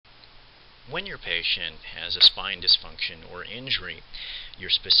When your patient has a spine dysfunction or injury, your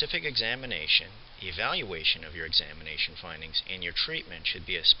specific examination, evaluation of your examination findings, and your treatment should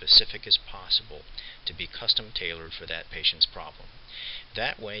be as specific as possible to be custom tailored for that patient's problem.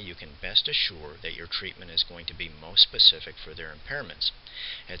 That way you can best assure that your treatment is going to be most specific for their impairments.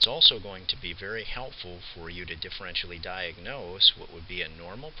 It's also going to be very helpful for you to differentially diagnose what would be a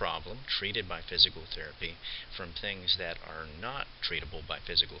normal problem treated by physical therapy from things that are not treatable by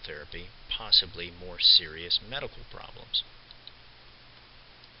physical therapy, possibly more serious medical problems.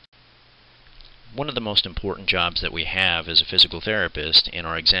 One of the most important jobs that we have as a physical therapist in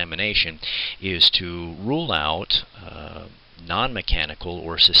our examination is to rule out non-mechanical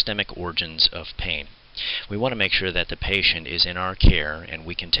or systemic origins of pain. We want to make sure that the patient is in our care and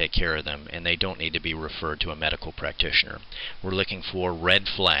we can take care of them, and they don't need to be referred to a medical practitioner. We're looking for red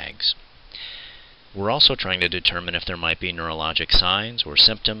flags. We're also trying to determine if there might be neurologic signs or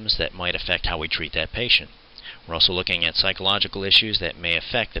symptoms that might affect how we treat that patient. We're also looking at psychological issues that may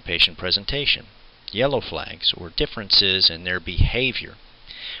affect the patient presentation, yellow flags, or differences in their behavior.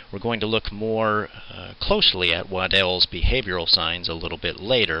 We're going to look more closely at Waddell's behavioral signs a little bit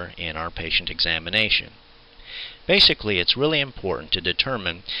later in our patient examination. Basically, it's really important to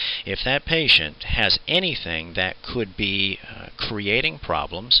determine if that patient has anything that could be creating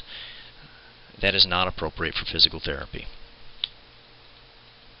problems that is not appropriate for physical therapy.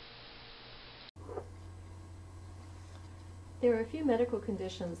 There are a few medical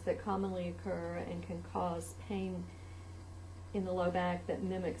conditions that commonly occur and can cause pain in the low back that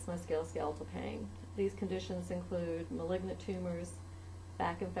mimics musculoskeletal pain. These conditions include malignant tumors,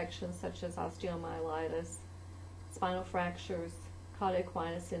 back infections such as osteomyelitis, spinal fractures, cauda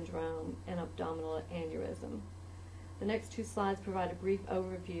equina syndrome, and abdominal aneurysm. The next two slides provide a brief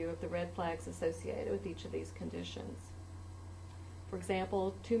overview of the red flags associated with each of these conditions. For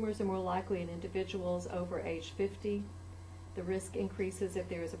example, tumors are more likely in individuals over age 50. The risk increases if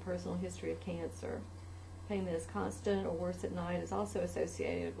there is a personal history of cancer. Pain that is constant or worse at night is also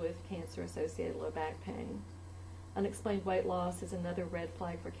associated with cancer-associated low back pain. Unexplained weight loss is another red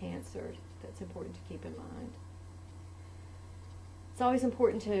flag for cancer that's important to keep in mind. It's always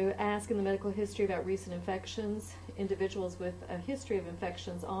important to ask in the medical history about recent infections. Individuals with a history of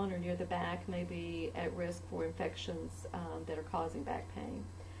infections on or near the back may be at risk for infections that are causing back pain.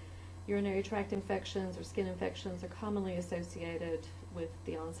 Urinary tract infections or skin infections are commonly associated with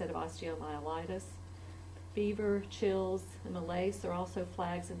the onset of osteomyelitis. Fever, chills, and malaise are also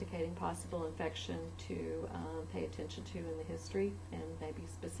flags indicating possible infection to pay attention to in the history and maybe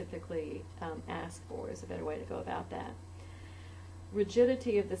specifically ask for is a better way to go about that.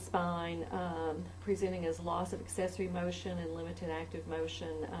 Rigidity of the spine, presenting as loss of accessory motion and limited active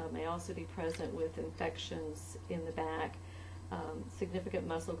motion, may also be present with infections in the back. Significant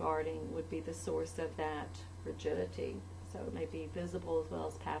muscle guarding would be the source of that rigidity. So it may be visible as well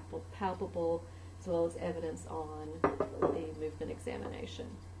as palpable, as well as evidence on the movement examination.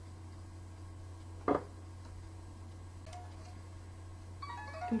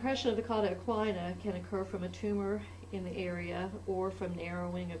 Compression of the cauda equina can occur from a tumor in the area or from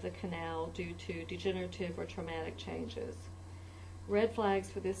narrowing of the canal due to degenerative or traumatic changes. Red flags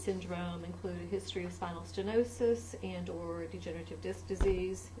for this syndrome include a history of spinal stenosis and or degenerative disc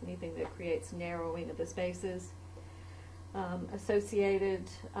disease, anything that creates narrowing of the spaces. Associated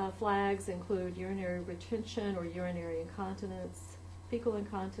flags include urinary retention or urinary incontinence, fecal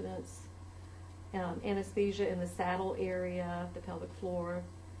incontinence, anesthesia in the saddle area, the pelvic floor.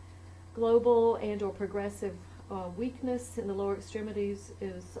 Global and or progressive weakness in the lower extremities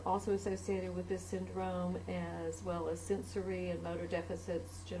is also associated with this syndrome, as well as sensory and motor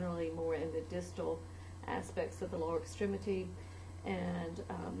deficits, generally more in the distal aspects of the lower extremity, and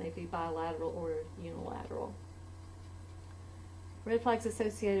maybe bilateral or unilateral. Red flags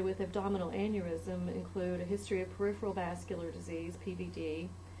associated with abdominal aneurysm include a history of peripheral vascular disease, PVD,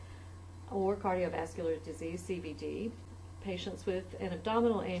 or cardiovascular disease, CVD. Patients with an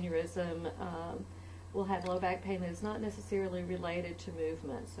abdominal aneurysm will have low back pain that is not necessarily related to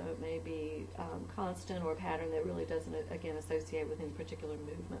movement, so it may be constant or a pattern that really doesn't, again, associate with any particular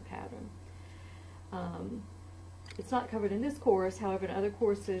movement pattern. It's not covered in this course, however, in other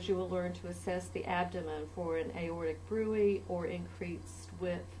courses you will learn to assess the abdomen for an aortic bruit or increased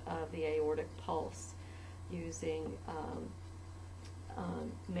width of the aortic pulse using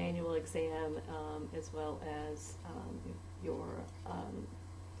manual exam as well as your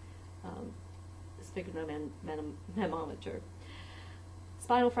sphygmomanometer.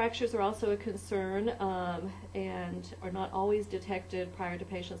 Spinal fractures are also a concern and are not always detected prior to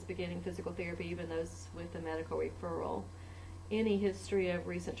patients beginning physical therapy, even those with a medical referral. any history of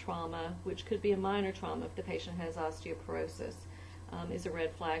recent trauma, which could be a minor trauma if the patient has osteoporosis, is a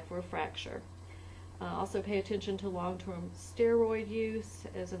red flag for a fracture. Also pay attention to long-term steroid use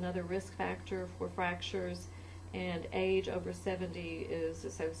as another risk factor for fractures, and age over 70 is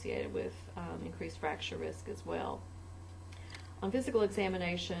associated with increased fracture risk as well. On physical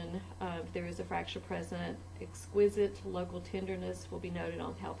examination, if there is a fracture present, exquisite local tenderness will be noted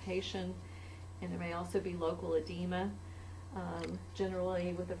on palpation, and there may also be local edema.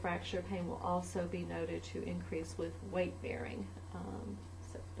 Generally, with a fracture, pain will also be noted to increase with weight bearing.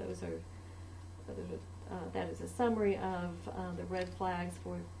 So that is a summary of the red flags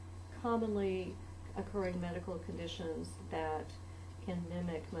for commonly occurring medical conditions that can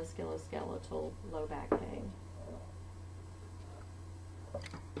mimic musculoskeletal low back pain.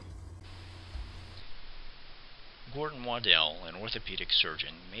 Gordon Waddell, an orthopedic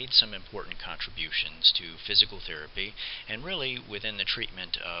surgeon, made some important contributions to physical therapy and really within the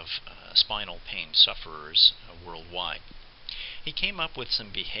treatment of spinal pain sufferers worldwide. He came up with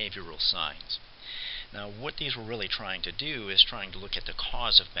some behavioral signs. Now, what these were really trying to do is trying to look at the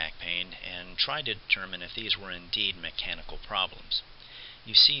cause of back pain and try to determine if these were indeed mechanical problems.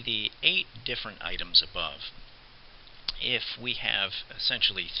 You see the 8 different items above. If we have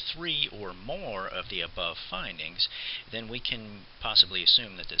essentially 3 or more of the above findings, then we can possibly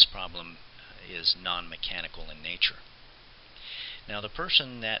assume that this problem is non-mechanical in nature. Now, the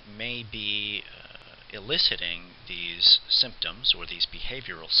person that may be eliciting these symptoms or these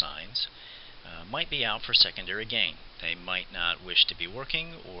behavioral signs might be out for secondary gain. They might not wish to be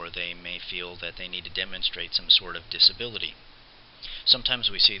working, or they may feel that they need to demonstrate some sort of disability. Sometimes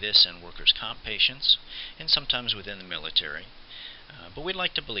we see this in workers' comp patients, and sometimes within the military. But we'd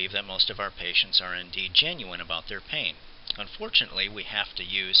like to believe that most of our patients are indeed genuine about their pain. Unfortunately, we have to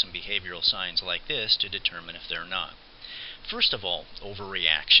use some behavioral signs like this to determine if they're not. First of all,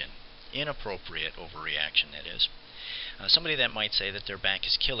 overreaction. Inappropriate overreaction, that is. Somebody that might say that their back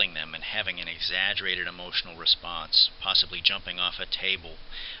is killing them and having an exaggerated emotional response, possibly jumping off a table,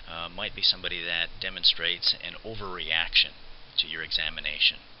 might be somebody that demonstrates an overreaction to your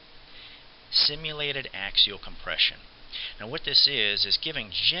examination. Simulated axial compression. Now, what this is giving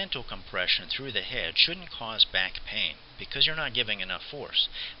gentle compression through the head shouldn't cause back pain because you're not giving enough force.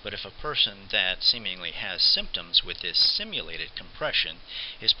 But if a person that seemingly has symptoms with this simulated compression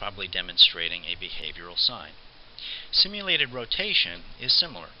is probably demonstrating a behavioral sign. Simulated rotation is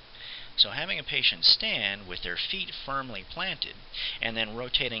similar. So having a patient stand with their feet firmly planted and then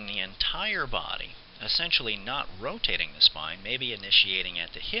rotating the entire body, essentially not rotating the spine, maybe initiating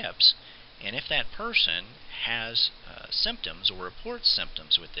at the hips, and if that person has symptoms or reports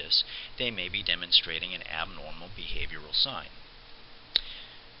symptoms with this, they may be demonstrating an abnormal behavioral sign.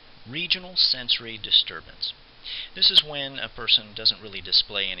 Regional sensory disturbance. This is when a person doesn't really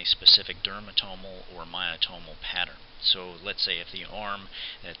display any specific dermatomal or myotomal pattern. So let's say if the arm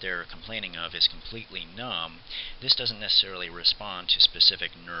that they're complaining of is completely numb, this doesn't necessarily respond to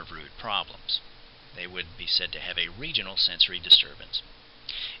specific nerve root problems. They would be said to have a regional sensory disturbance.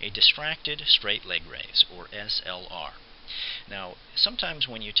 A distracted straight leg raise, or SLR. Now, sometimes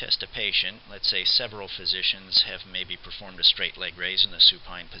when you test a patient, let's say several physicians have maybe performed a straight leg raise in the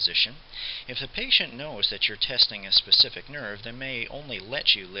supine position, if the patient knows that you're testing a specific nerve, they may only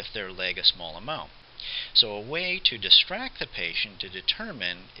let you lift their leg a small amount. So a way to distract the patient to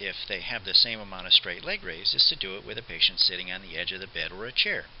determine if they have the same amount of straight leg raise is to do it with a patient sitting on the edge of the bed or a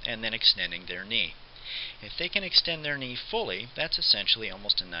chair, and then extending their knee. If they can extend their knee fully, that's essentially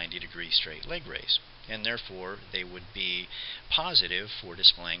almost a 90-degree straight leg raise, and therefore they would be positive for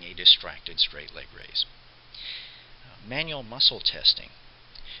displaying a distracted straight leg raise. Manual muscle testing.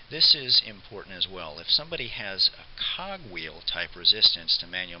 This is important as well. If somebody has a cogwheel type resistance to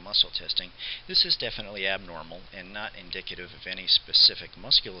manual muscle testing, this is definitely abnormal and not indicative of any specific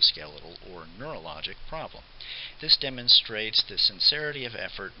musculoskeletal or neurologic problem. This demonstrates the sincerity of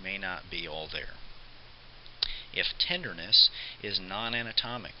effort may not be all there. If tenderness is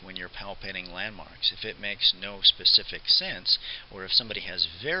non-anatomic when you're palpating landmarks, if it makes no specific sense, or if somebody has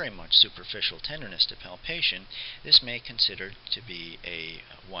very much superficial tenderness to palpation, this may be considered to be a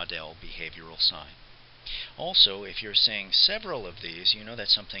Waddell behavioral sign. Also, if you're seeing several of these, you know that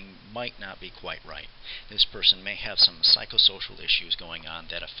something might not be quite right. This person may have some psychosocial issues going on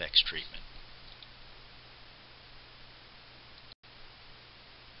that affects treatment.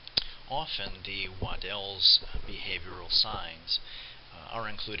 Often the Waddell's behavioral signs are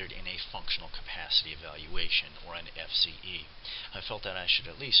included in a functional capacity evaluation, or an FCE. I felt that I should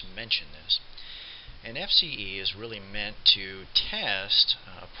at least mention this. An FCE is really meant to test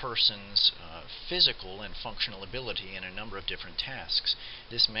a person's physical and functional ability in a number of different tasks.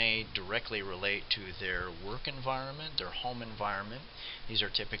 This may directly relate to their work environment, their home environment. These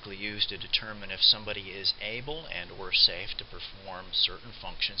are typically used to determine if somebody is able and or safe to perform certain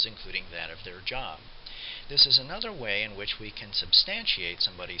functions, including that of their job. This is another way in which we can substantiate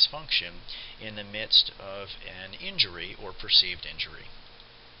somebody's function in the midst of an injury or perceived injury.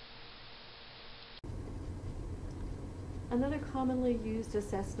 Another commonly used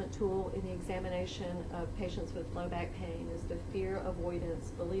assessment tool in the examination of patients with low back pain is the Fear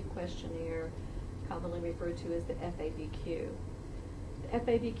Avoidance Belief Questionnaire, commonly referred to as the FABQ. The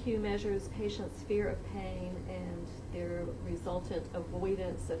FABQ measures patients' fear of pain and their resultant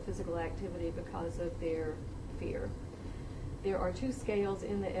avoidance of physical activity because of their fear. There are two scales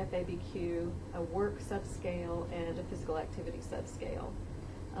in the FABQ, a work subscale and a physical activity subscale.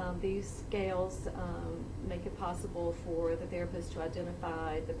 These scales make it possible for the therapist to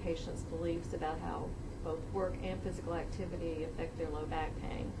identify the patient's beliefs about how both work and physical activity affect their low back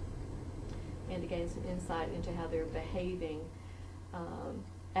pain, and to gain some insight into how they're behaving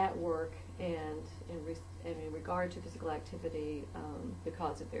at work and in regard to physical activity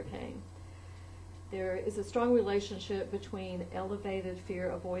because of their pain. There is a strong relationship between elevated fear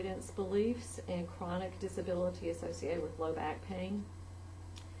avoidance beliefs and chronic disability associated with low back pain.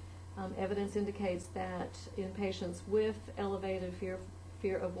 Evidence indicates that in patients with elevated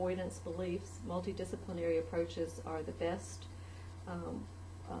fear avoidance beliefs, multidisciplinary approaches are the best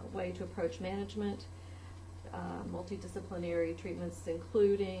way to approach management. Multidisciplinary treatments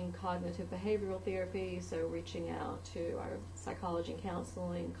including cognitive behavioral therapy, so reaching out to our psychology and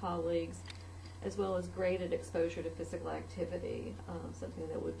counseling colleagues, as well as graded exposure to physical activity, something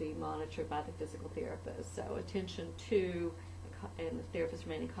that would be monitored by the physical therapist. So attention to and the therapist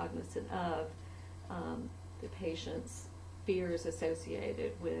remaining cognizant of the patient's fears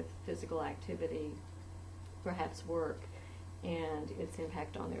associated with physical activity, perhaps work, and its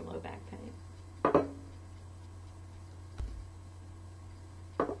impact on their low back pain.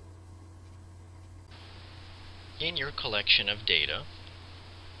 In your collection of data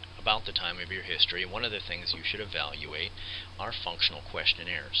about the time of your history, one of the things you should evaluate are functional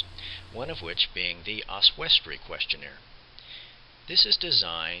questionnaires, one of which being the Oswestry questionnaire. This is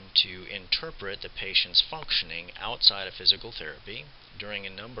designed to interpret the patient's functioning outside of physical therapy during a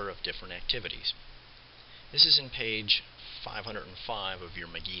number of different activities. This is in page 505 of your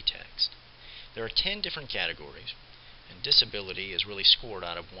McGee text. There are 10 different categories, and disability is really scored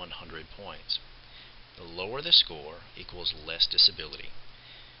out of 100 points. The lower the score equals less disability.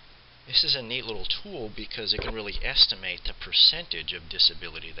 This is a neat little tool because it can really estimate the percentage of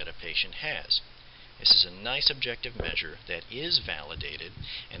disability that a patient has. This is a nice objective measure that is validated,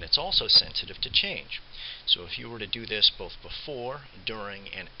 and it's also sensitive to change. So if you were to do this both before, during,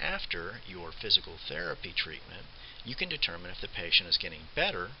 and after your physical therapy treatment, you can determine if the patient is getting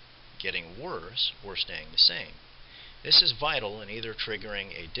better, getting worse, or staying the same. This is vital in either triggering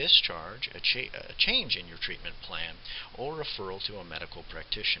a discharge, a change in your treatment plan, or referral to a medical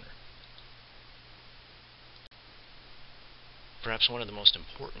practitioner. Perhaps one of the most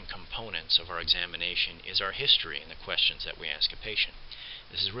important components of our examination is our history and the questions that we ask a patient.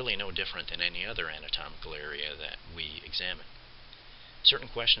 This is really no different than any other anatomical area that we examine. Certain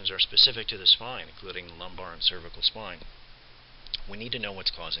questions are specific to the spine, including the lumbar and cervical spine. We need to know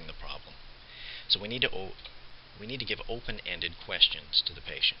what's causing the problem. So we need to give open-ended questions to the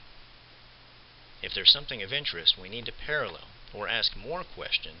patient. If there's something of interest, we need to parallel or ask more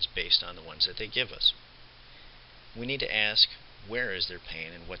questions based on the ones that they give us. We need to ask, where is their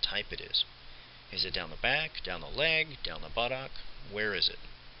pain and what type it is? Is it down the back, down the leg, down the buttock? Where is it?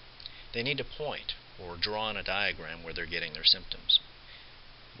 They need to point or draw on a diagram where they're getting their symptoms.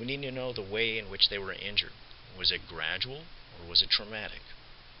 We need to know the way in which they were injured. Was it gradual or was it traumatic?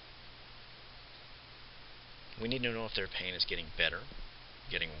 We need to know if their pain is getting better,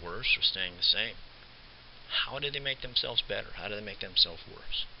 getting worse, or staying the same. How did they make themselves better? How did they make themselves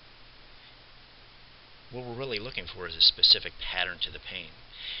worse? What we're really looking for is a specific pattern to the pain.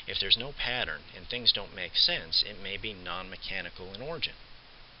 If there's no pattern and things don't make sense, it may be non-mechanical in origin.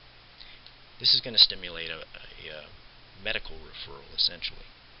 This is going to stimulate a medical referral,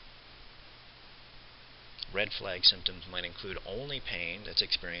 essentially. Red flag symptoms might include only pain that's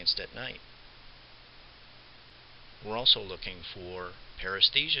experienced at night. We're also looking for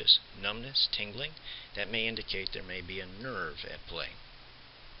paresthesias, numbness, tingling, that may indicate there may be a nerve at play.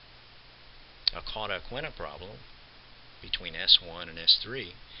 A cauda equina problem between S1 and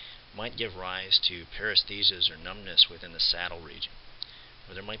S3 might give rise to paresthesias or numbness within the saddle region,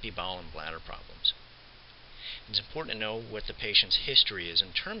 or there might be bowel and bladder problems. It's important to know what the patient's history is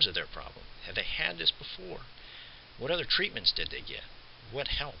in terms of their problem. Have they had this before? What other treatments did they get? What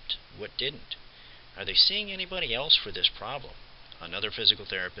helped? What didn't? Are they seeing anybody else for this problem? Another physical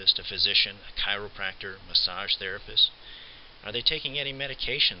therapist, a physician, a chiropractor, massage therapist? Are they taking any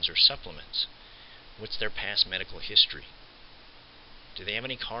medications or supplements? What's their past medical history? Do they have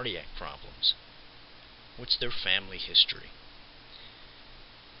any cardiac problems? What's their family history?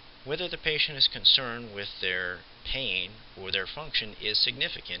 Whether the patient is concerned with their pain or their function is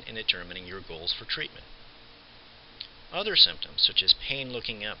significant in determining your goals for treatment. Other symptoms such as pain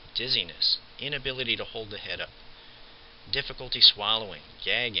looking up, dizziness, inability to hold the head up, difficulty swallowing,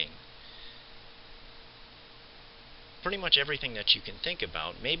 gagging, pretty much everything that you can think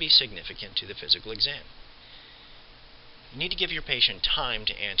about may be significant to the physical exam. You need to give your patient time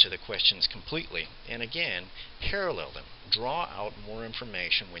to answer the questions completely, and again, parallel them. Draw out more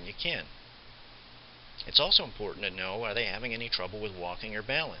information when you can. It's also important to know, are they having any trouble with walking or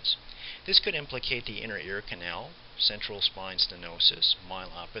balance? This could implicate the inner ear canal, central spine stenosis,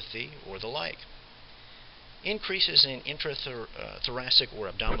 myelopathy, or the like. Increases in intrathoracic or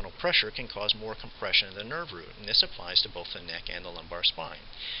abdominal pressure can cause more compression of the nerve root, and this applies to both the neck and the lumbar spine.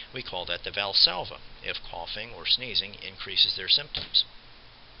 We call that the valsalva, if coughing or sneezing increases their symptoms.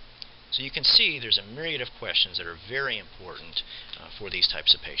 So you can see there's a myriad of questions that are very important for these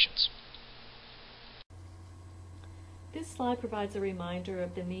types of patients. This slide provides a reminder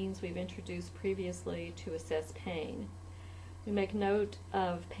of the means we've introduced previously to assess pain. We make note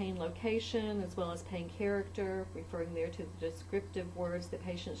of pain location as well as pain character, referring there to the descriptive words that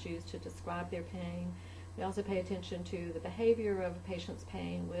patients use to describe their pain. We also pay attention to the behavior of a patient's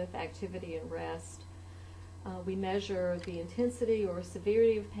pain with activity and rest. We measure the intensity or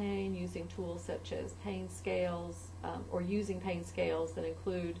severity of pain using tools such as pain scales, or using pain scales that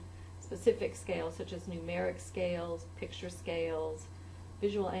include specific scales such as numeric scales, picture scales,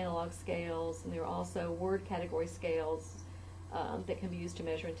 visual analog scales, and there are also word category scales that can be used to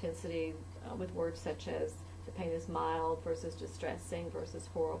measure intensity with words such as the pain is mild versus distressing versus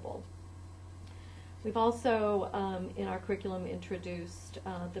horrible. We've also, in our curriculum, introduced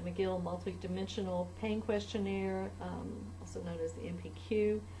the McGill Multidimensional Pain Questionnaire, also known as the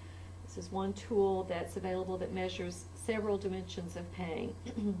MPQ. This is one tool that's available that measures several dimensions of pain.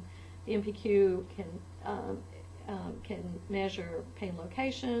 The MPQ can measure pain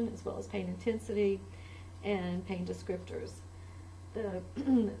location as well as pain intensity and pain descriptors. The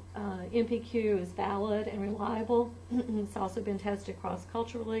MPQ is valid and reliable. It's also been tested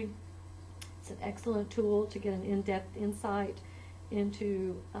cross-culturally. It's an excellent tool to get an in-depth insight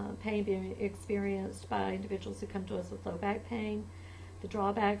into pain being experienced by individuals who come to us with low back pain. The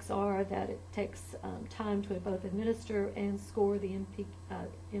drawbacks are that it takes time to both administer and score the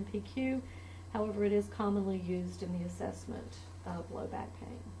MPQ. However, it is commonly used in the assessment of low back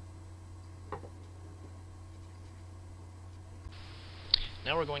pain.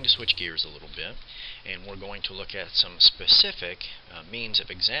 Now we're going to switch gears a little bit, and we're going to look at some specific means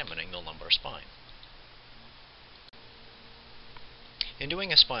of examining the lumbar spine. In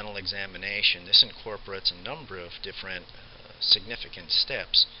doing a spinal examination, this incorporates a number of different significant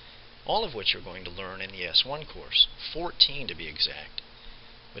steps, all of which you're going to learn in the S1 course, 14 to be exact.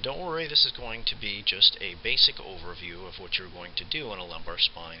 But don't worry, this is going to be just a basic overview of what you're going to do in a lumbar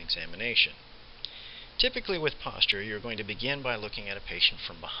spine examination. Typically with posture, you're going to begin by looking at a patient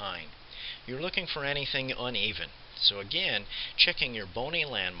from behind. You're looking for anything uneven. So again, checking your bony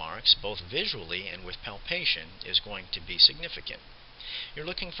landmarks, both visually and with palpation, is going to be significant. You're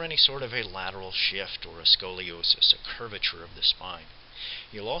looking for any sort of a lateral shift or a scoliosis, a curvature of the spine.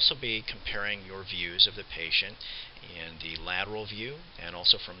 You'll also be comparing your views of the patient in the lateral view and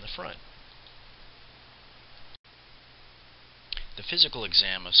also from the front. The physical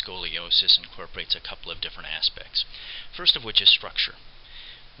exam of scoliosis incorporates a couple of different aspects, first of which is structure.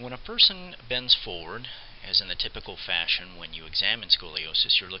 When a person bends forward, as in the typical fashion when you examine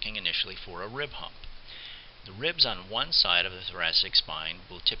scoliosis, you're looking initially for a rib hump. The ribs on one side of the thoracic spine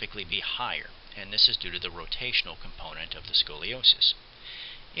will typically be higher, and this is due to the rotational component of the scoliosis.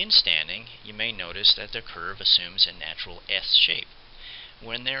 In standing, you may notice that the curve assumes a natural S shape.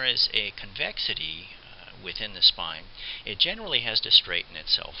 When there is a convexity within the spine, it generally has to straighten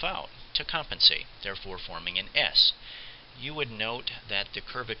itself out to compensate, therefore forming an S. You would note that the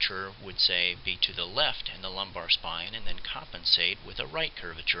curvature would, say, be to the left in the lumbar spine and then compensate with a right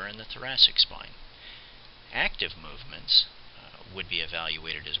curvature in the thoracic spine. Active movements would be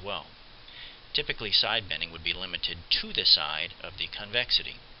evaluated as well. Typically, side bending would be limited to the side of the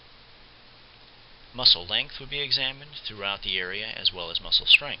convexity. Muscle length would be examined throughout the area as well as muscle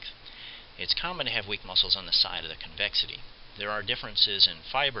strength. It's common to have weak muscles on the side of the convexity. There are differences in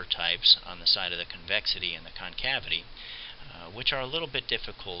fiber types on the side of the convexity and the concavity, which are a little bit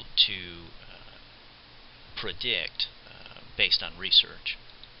difficult to predict based on research.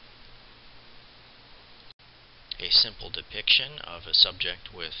 A simple depiction of a subject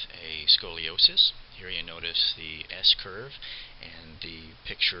with a scoliosis. Here you notice the S-curve and the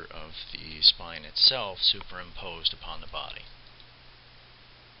picture of the spine itself superimposed upon the body.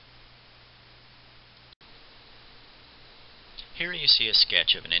 Here you see a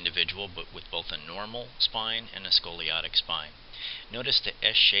sketch of an individual with both a normal spine and a scoliotic spine. Notice the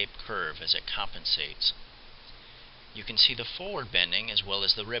S-shaped curve as it compensates. You can see the forward bending as well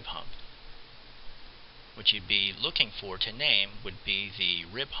as the rib hump. What you'd be looking for to name would be the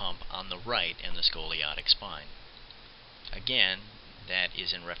rib hump on the right in the scoliotic spine. Again, that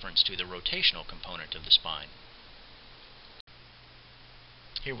is in reference to the rotational component of the spine.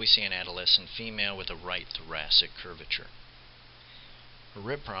 Here we see an adolescent female with a right thoracic curvature. Her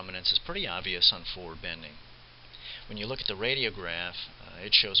rib prominence is pretty obvious on forward bending. When you look at the radiograph,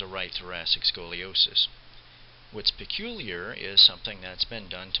 it shows a right thoracic scoliosis. What's peculiar is something that's been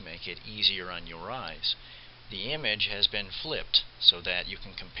done to make it easier on your eyes. The image has been flipped so that you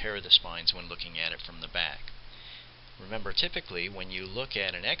can compare the spines when looking at it from the back. Remember, typically when you look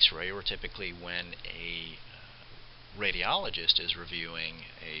at an x-ray, or typically when a radiologist is reviewing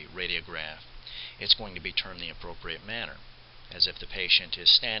a radiograph, it's going to be turned the appropriate manner, as if the patient is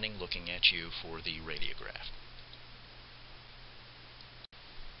standing looking at you for the radiograph.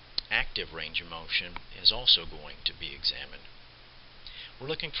 Active range of motion is also going to be examined. We're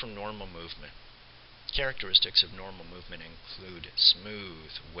looking for normal movement. Characteristics of normal movement include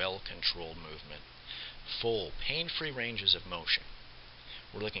smooth, well-controlled movement, full, pain-free ranges of motion.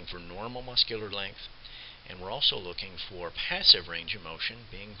 We're looking for normal muscular length, and we're also looking for passive range of motion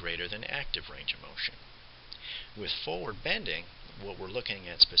being greater than active range of motion. With forward bending, what we're looking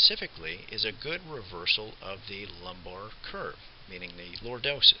at specifically is a good reversal of the lumbar curve, meaning the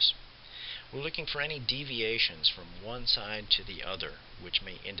lordosis. We're looking for any deviations from one side to the other, which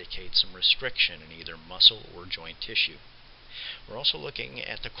may indicate some restriction in either muscle or joint tissue. We're also looking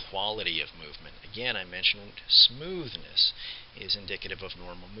at the quality of movement. Again, I mentioned smoothness is indicative of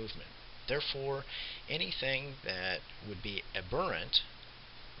normal movement. Therefore, anything that would be aberrant,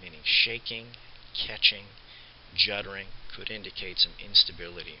 meaning shaking, catching, juddering, could indicate some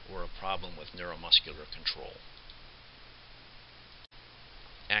instability or a problem with neuromuscular control.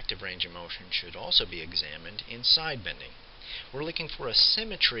 Active range of motion should also be examined in side bending. We're looking for a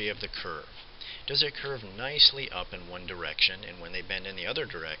symmetry of the curve. Does it curve nicely up in one direction, and when they bend in the other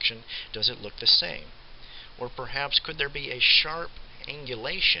direction, does it look the same? Or perhaps could there be a sharp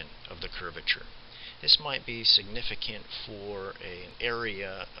angulation of the curvature? This might be significant for an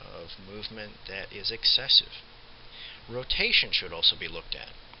area of movement that is excessive. Rotation should also be looked at.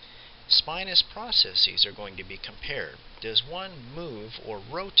 Spinous processes are going to be compared. Does one move or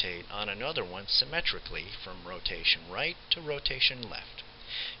rotate on another one symmetrically from rotation right to rotation left?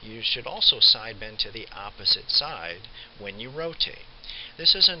 You should also side bend to the opposite side when you rotate.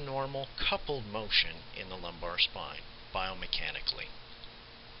 This is a normal coupled motion in the lumbar spine, biomechanically.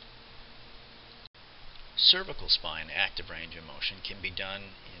 Cervical spine active range of motion can be done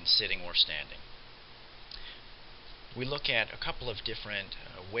in sitting or standing. We look at a couple of different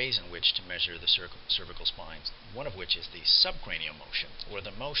ways in which to measure the cervical spine, one of which is the subcranial motion, or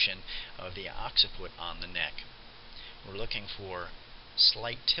the motion of the occiput on the neck. We're looking for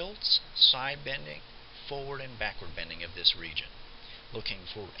slight tilts, side bending, forward and backward bending of this region. Looking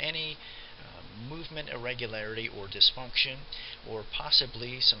for any movement irregularity or dysfunction, or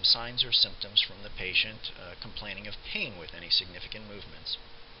possibly some signs or symptoms from the patient complaining of pain with any significant movements.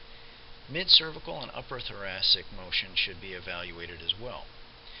 Mid-cervical and upper thoracic motion should be evaluated as well.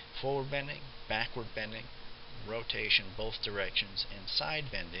 Forward bending, backward bending, rotation both directions, and side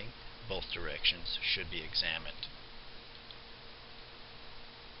bending both directions should be examined.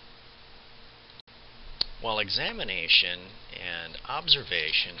 While examination and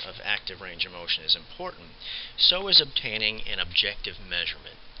observation of active range of motion is important, so is obtaining an objective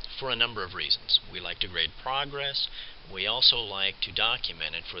measurement. For a number of reasons. We like to grade progress. We also like to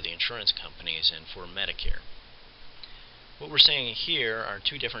document it for the insurance companies and for Medicare. What we're seeing here are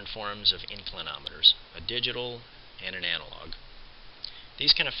two different forms of inclinometers, a digital and an analog.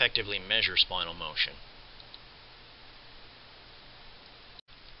 These can effectively measure spinal motion.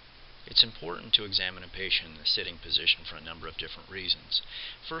 It's important to examine a patient in the sitting position for a number of different reasons.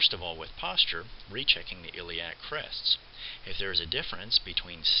 First of all, with posture, rechecking the iliac crests. If there is a difference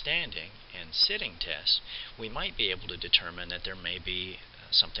between standing and sitting tests, we might be able to determine that there may be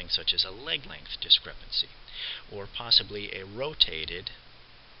something such as a leg length discrepancy, or possibly a rotated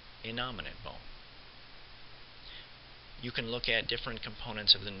innominate bone. You can look at different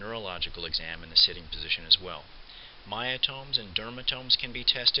components of the neurological exam in the sitting position as well. Myotomes and dermatomes can be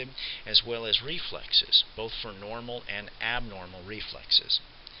tested, as well as reflexes, both for normal and abnormal reflexes.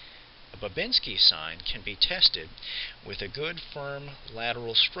 A Babinski sign can be tested with a good firm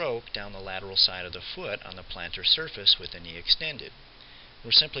lateral stroke down the lateral side of the foot on the plantar surface with the knee extended.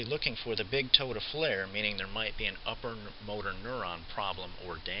 We're simply looking for the big toe to flare, meaning there might be an upper motor neuron problem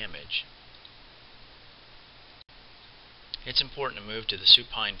or damage. It's important to move to the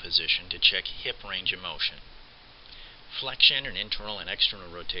supine position to check hip range of motion. Flexion and internal and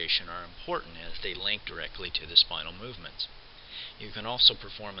external rotation are important as they link directly to the spinal movements. You can also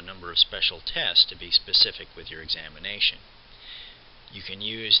perform a number of special tests to be specific with your examination. You can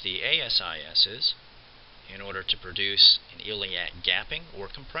use the ASISs in order to produce an iliac gapping or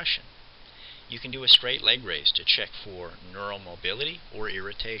compression. You can do a straight leg raise to check for neural mobility or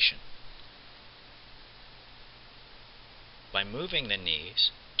irritation. By moving the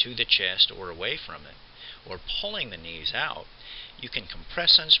knees to the chest or away from it, or pulling the knees out, you can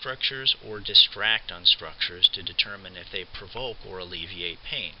compress on structures or distract on structures to determine if they provoke or alleviate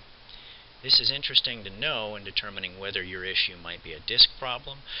pain. This is interesting to know in determining whether your issue might be a disc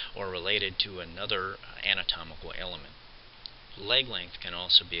problem or related to another anatomical element. Leg length can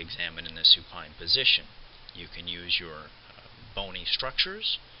also be examined in the supine position. You can use your bony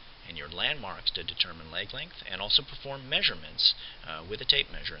structures and your landmarks to determine leg length, and also perform measurements with a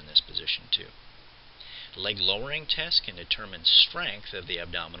tape measure in this position too. Leg lowering tests can determine strength of the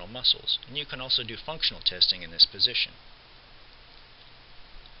abdominal muscles, and you can also do functional testing in this position.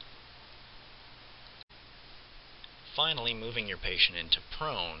 Finally, moving your patient into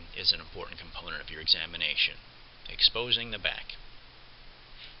prone is an important component of your examination, exposing the back.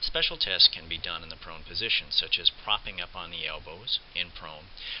 Special tests can be done in the prone position, such as propping up on the elbows in prone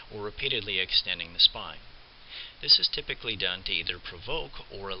or repeatedly extending the spine. This is typically done to either provoke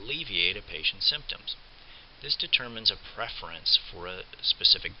or alleviate a patient's symptoms. This determines a preference for a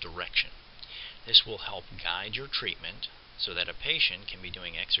specific direction. This will help guide your treatment so that a patient can be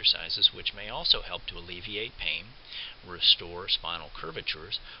doing exercises which may also help to alleviate pain, restore spinal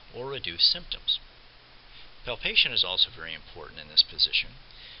curvatures, or reduce symptoms. Palpation is also very important in this position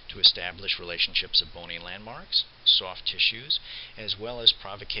to establish relationships of bony landmarks, soft tissues, as well as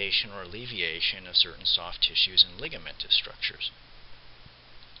provocation or alleviation of certain soft tissues and ligamentous structures.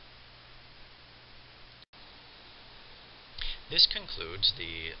 This concludes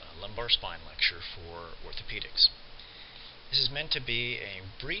the lumbar spine lecture for orthopedics. This is meant to be a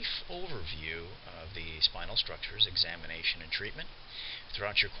brief overview of the spinal structures, examination, and treatment.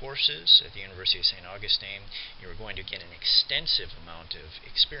 Throughout your courses at the University of St. Augustine, you are going to get an extensive amount of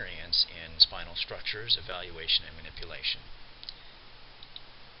experience in spinal structures, evaluation, and manipulation.